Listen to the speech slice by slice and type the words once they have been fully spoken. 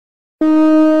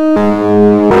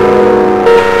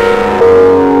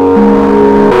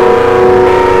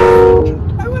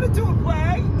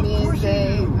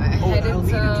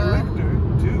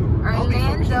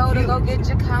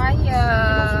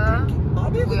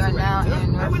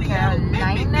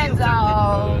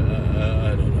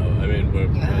I don't know. I mean, we're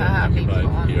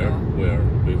occupied here where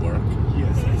we work.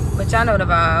 Yes. But y'all know the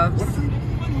vibes.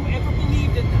 Whoever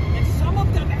believed in them, and some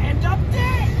of them end up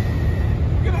dead.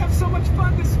 We're gonna have so much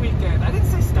fun this weekend. I didn't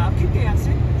say stop. Keep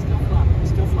dancing. Still flopping.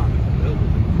 Still flopping.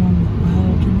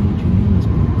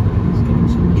 He's getting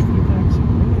so much feedback.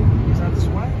 He's on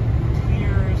sweat.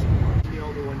 Years. The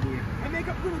older one here. I make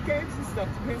up little games and stuff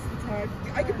to pass the time.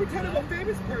 I can pretend I'm a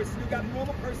famous person who got a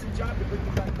normal person job to bring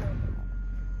you back down.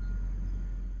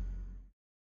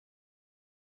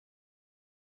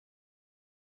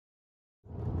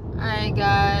 Alright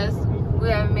guys, we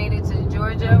have made it to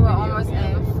Georgia. We're almost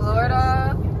in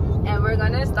Florida and we're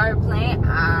gonna start playing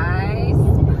I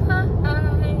Spy.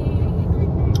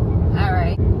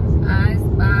 Alright, I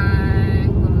spy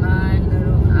with my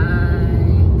little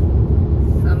eye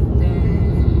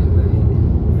something.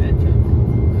 Metro.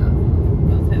 No.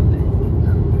 What's happening?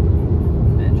 No.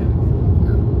 Metro.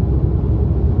 No.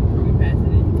 Are we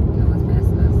passing it? No one's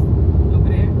passing us. Over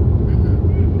there?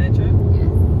 Mm-hmm. Metro?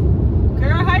 Yes.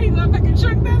 Girl, how you gonna fucking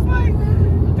truck that's like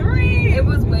 3 It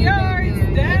was way back yards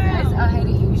there. down? It's ahead of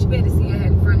you. You should be able to see ahead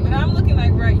in front of But you. I'm looking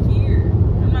like right here.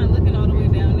 I'm not looking all the way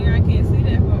down there. I can't see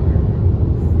that far.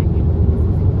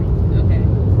 Okay.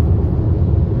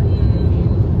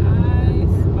 I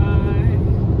spy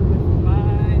with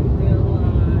my little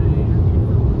eye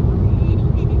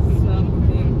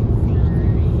something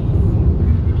green.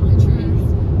 The trees.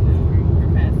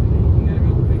 We're passing it. You gotta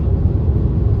go quick.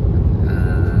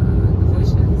 The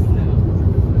bushes. No.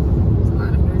 There's a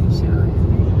lot of pretty shit out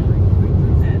here.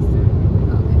 That's it.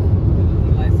 Okay.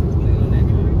 The license plate on that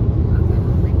car. Okay.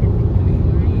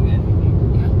 Again.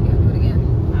 Yeah, you gotta do it again.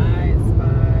 I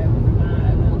spy with my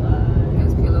little eye.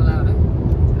 Let's be a little louder.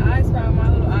 I spy with my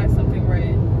little eye something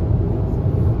red.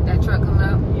 That truck coming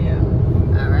up. Yeah.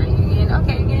 Alright, you're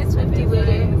getting swifty with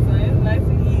it. So it's nice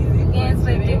and easy. You're getting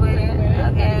swifty with it.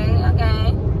 Okay.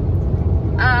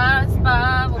 I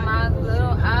spy with my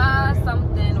little eye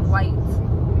something white.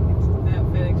 That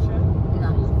FedEx truck? No,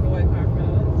 The white car in front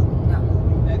of us? no,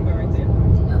 That car right there?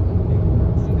 no,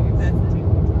 Can we pass it?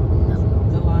 no,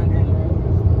 The lines on the road?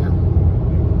 no.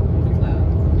 The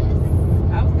clouds?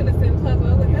 I was gonna say the clouds, but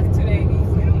I was like, that's too dang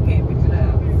easy. You can't be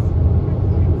clouds.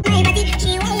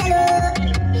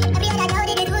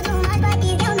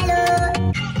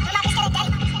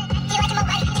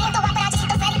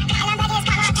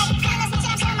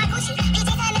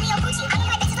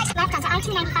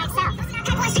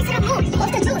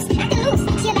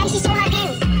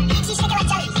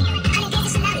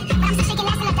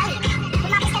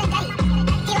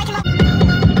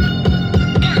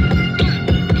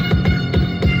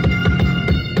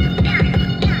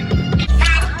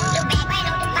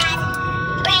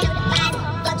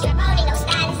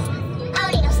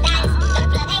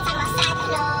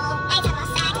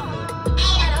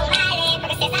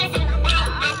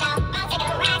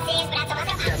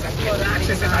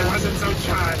 I wasn't so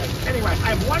charming. Anyway,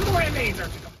 I have one more laser.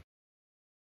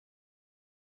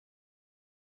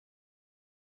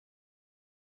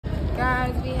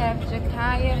 Guys, we have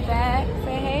Haquieh back.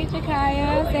 Say hey,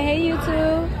 Haquieh. Say hey,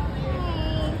 YouTube.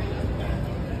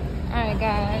 Alright,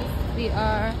 guys. We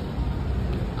are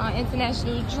on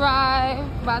International Drive.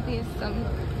 About to get some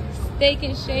steak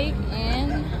and shake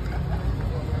and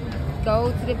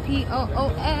go to the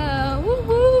POOL. Woo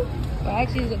woo. Well,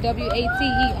 actually, it's a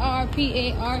WATERPARK.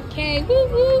 Woo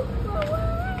woo.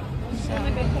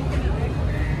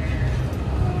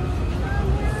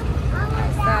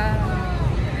 Outside.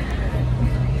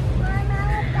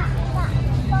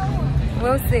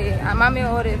 We'll see. Mommy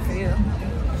ordered it for you.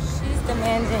 She's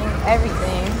demanding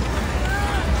everything.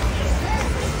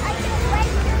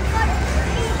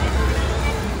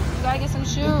 You gotta get some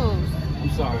shoes. I'm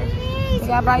sorry. You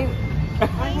gotta buy you.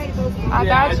 I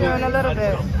got you in a little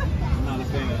bit. I'm not a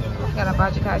fan of that. Gotta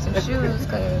buy Jakai some shoes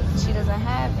because she doesn't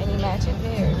have any matching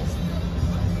pairs.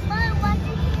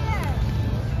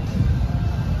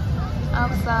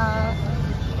 Outside,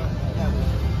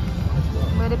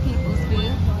 where the peoples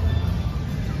be.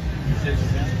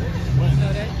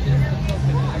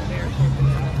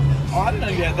 Oh, I didn't know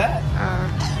you had that.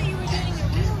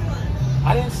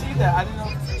 I didn't see that. I didn't know.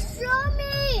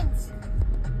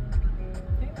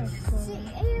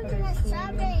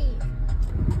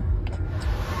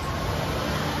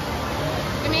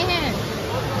 Give me a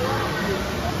hand.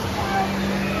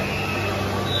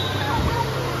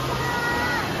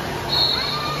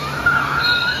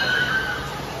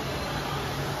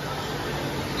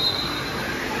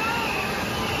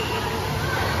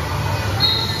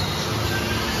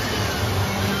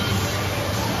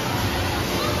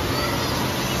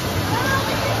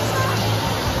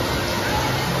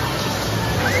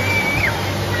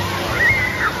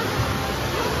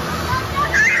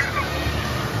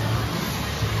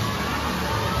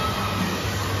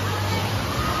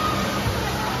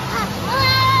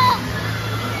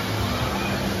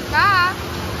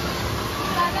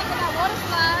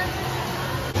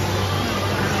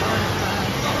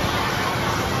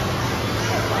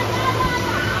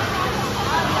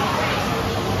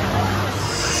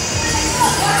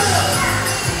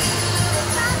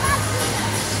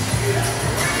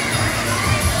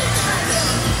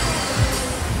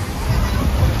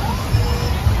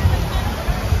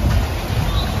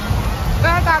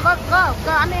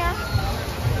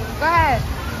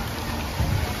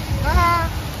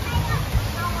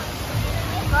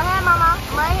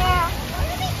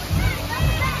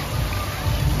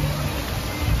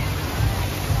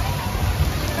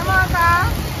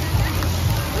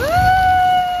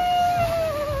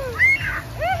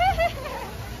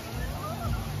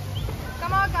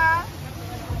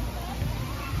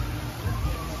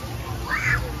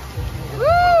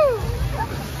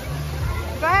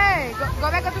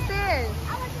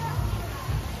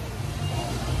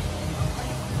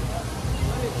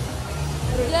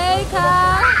 Yay,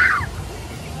 Kai.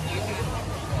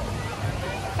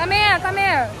 Come here, come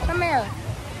here, come here.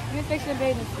 Let me fix your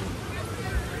bathing suit.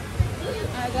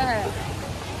 Alright, go ahead.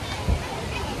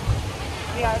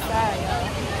 We outside, y'all.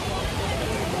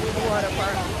 The water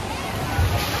park.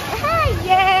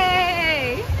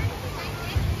 Yay!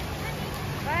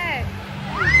 What?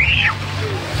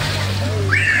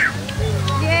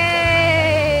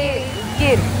 Yay!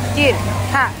 Get it, get it.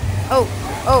 Ha. Oh,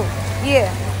 oh,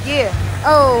 yeah, yeah.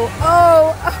 Oh,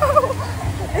 oh, oh.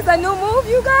 It's a new move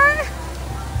you got?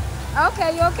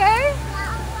 Okay, you okay?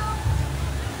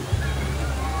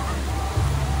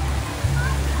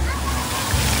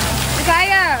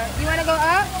 Haquieh, you want to go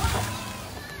up?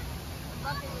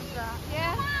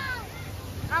 Yeah?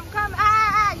 I'm coming.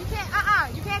 You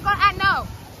can't, you can't go, no.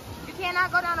 You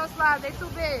cannot go down those slides. They're too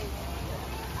big.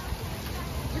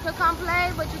 You can come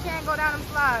play, but you can't go down them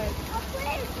slides.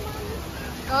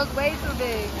 Those way too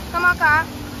big. Come on, Kai.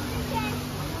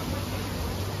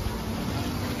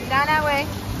 Down that way.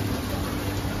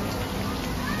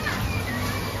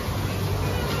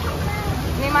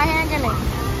 Need my hand, give me.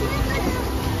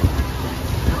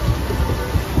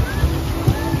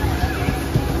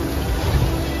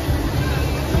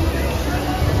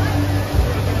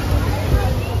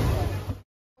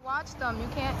 Watch them. You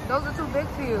can't. Those are too big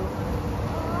for you.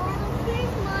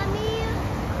 Please, mommy.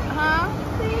 Huh?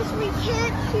 Please, we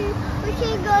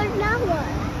can't go that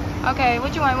one. Okay.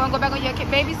 What you want? You want to go back on your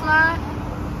baby slide?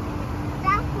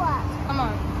 That one. Come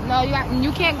on. No,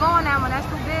 you can't go on that one. That's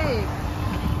too big.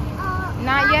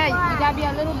 Not yet. You gotta be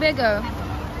a little bigger.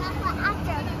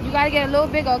 You gotta get a little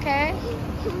bigger, okay?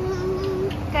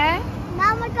 Okay?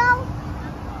 Now we go.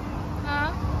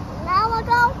 Huh? Now we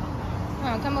go.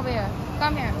 Come over here.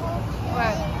 Come here.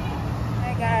 What?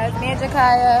 Hey guys, me and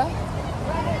Haquieh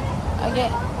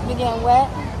we getting wet.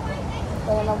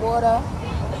 Go in the water.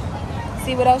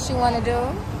 See what else you want to do.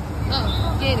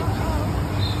 Oh, get it.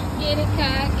 Get it,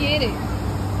 Kai. Get it.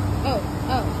 Oh,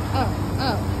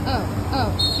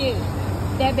 get it.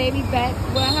 That baby back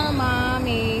with her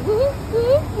mommy. Woo,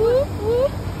 woo, woo, woo,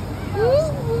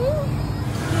 woo, woo.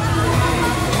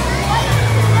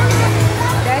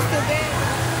 That's the big.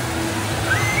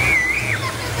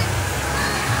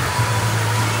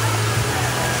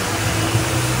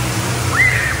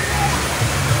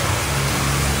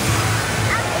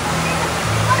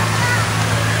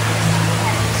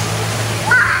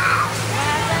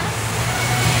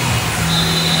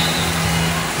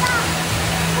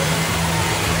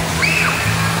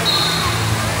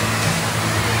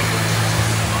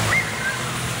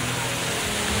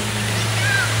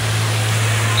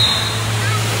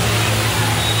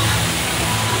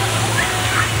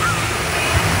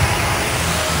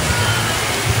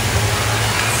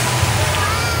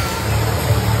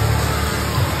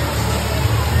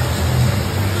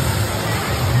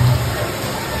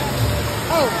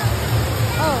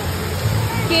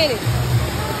 Get it.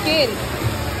 Get it.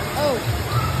 Oh.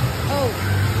 Oh.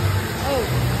 Oh.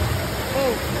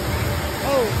 Oh.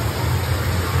 Oh.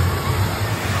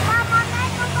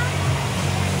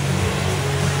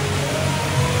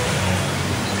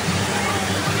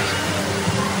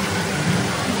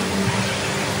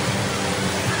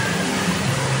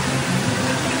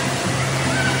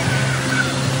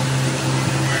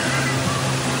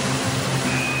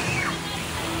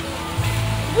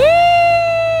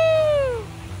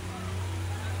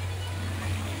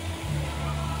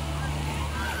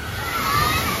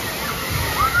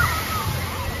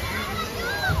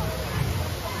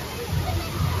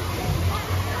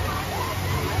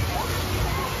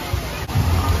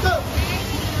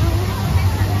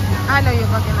 I know you're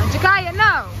fucking lying. Haquieh,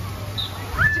 no!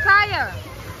 Haquieh!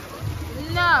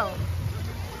 No!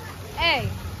 Hey!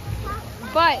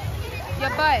 Butt! Your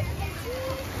butt!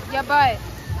 Your butt!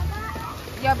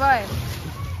 Your butt!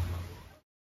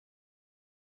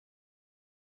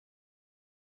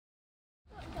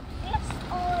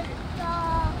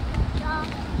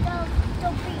 The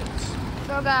beach.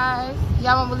 So guys,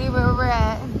 y'all won't believe where we're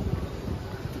at.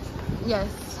 Yes.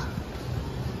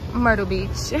 Myrtle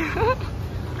Beach.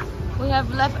 We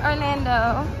have left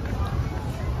Orlando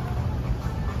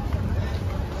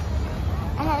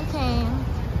and came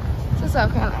to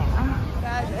South Carolina.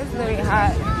 Guys, it's really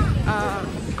hot.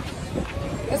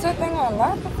 Is that thing on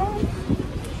lock?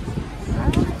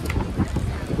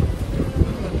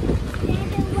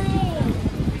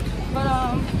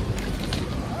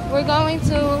 But we're going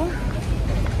to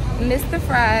Mr.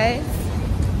 Fry's.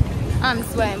 I'm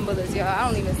sweating bullets, y'all. I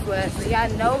don't even sweat. So y'all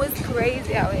know it's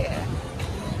crazy out here.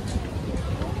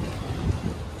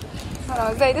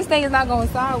 Hold on, say this thing is not going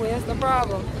sideways. That's the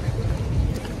problem.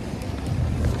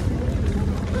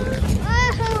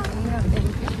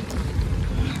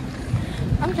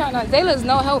 trying to. Zayla's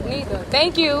no help neither.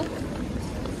 Thank you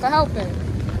for helping.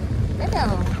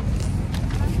 Damn.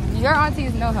 Your auntie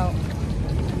is no help.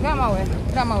 Get out my way.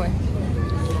 Get out my way.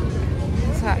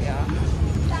 It's hot, y'all.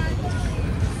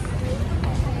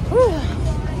 Whew.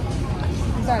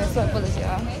 I'm starting to sweat bullets,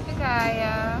 y'all. Hey,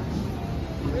 Haquieh.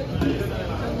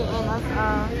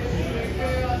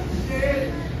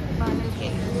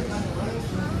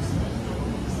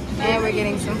 And we're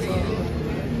getting some food.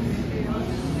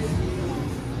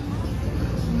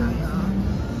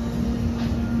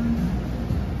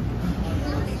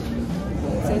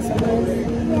 Say something.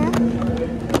 Yeah.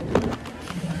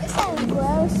 This sounds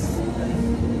gross.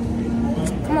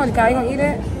 Come on, Haquieh, you gonna eat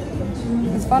it?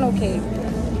 It's funnel cake.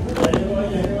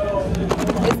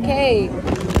 It's cake.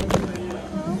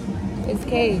 It's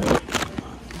cake.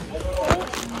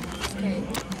 It's cake.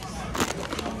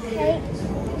 Cake.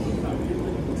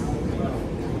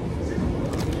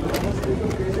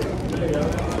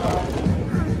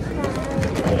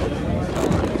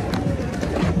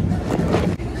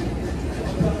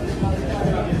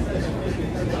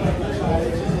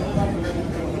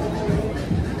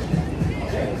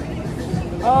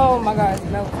 Oh my God, it's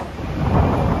melting.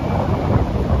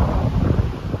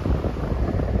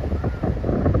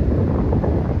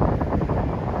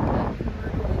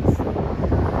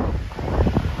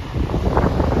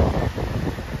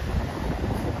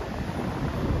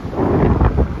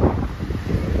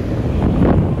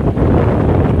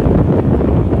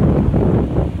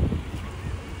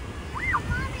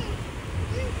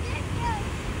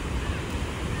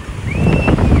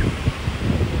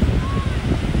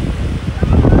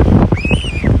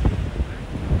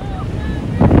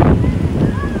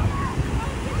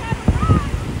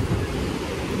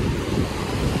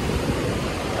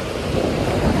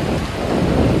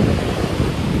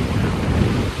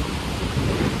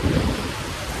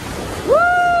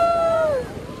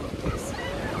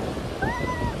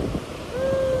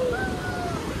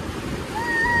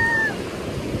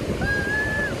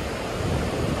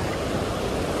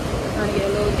 Trying to get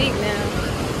a little deep now.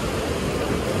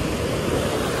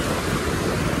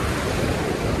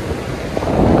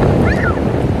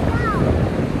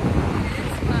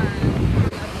 It's fine.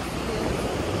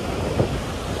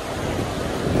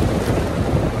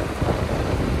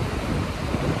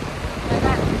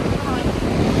 Come on.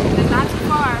 It's not too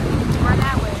far. Run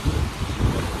that way.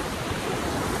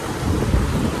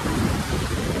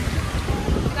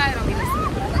 Haquieh don't be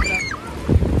listening.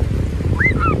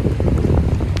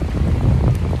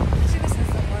 She listens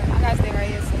somewhere. I gotta stay right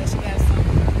here so that she has some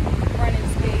running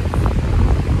space.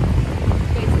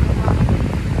 Space in the car.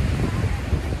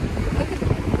 Look at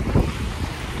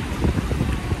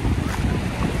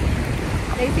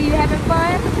Stacey, you having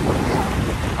fun?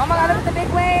 Oh my God, look at the big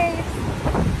waves.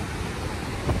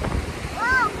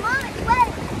 Oh, Mommy,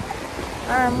 wait.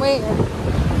 I'm waiting.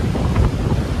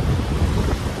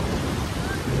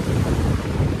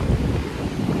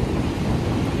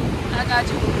 I got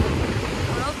you. Oh,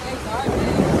 those waves are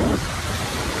big.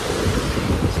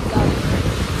 She got it.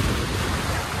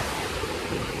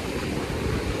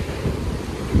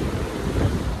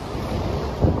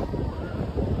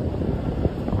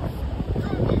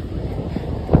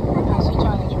 Oh, she's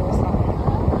trying to draw something.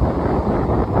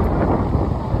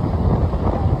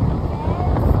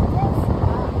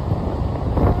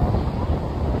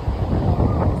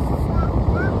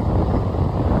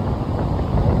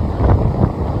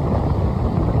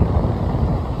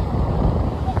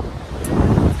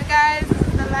 So guys, this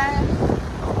is the last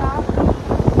stop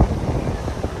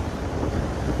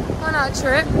on our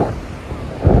trip.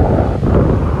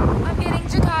 I'm getting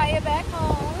Haquieh back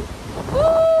home.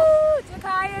 Woo!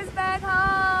 Haquieh's back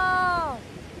home.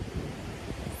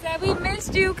 Said we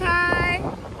missed you, Kai.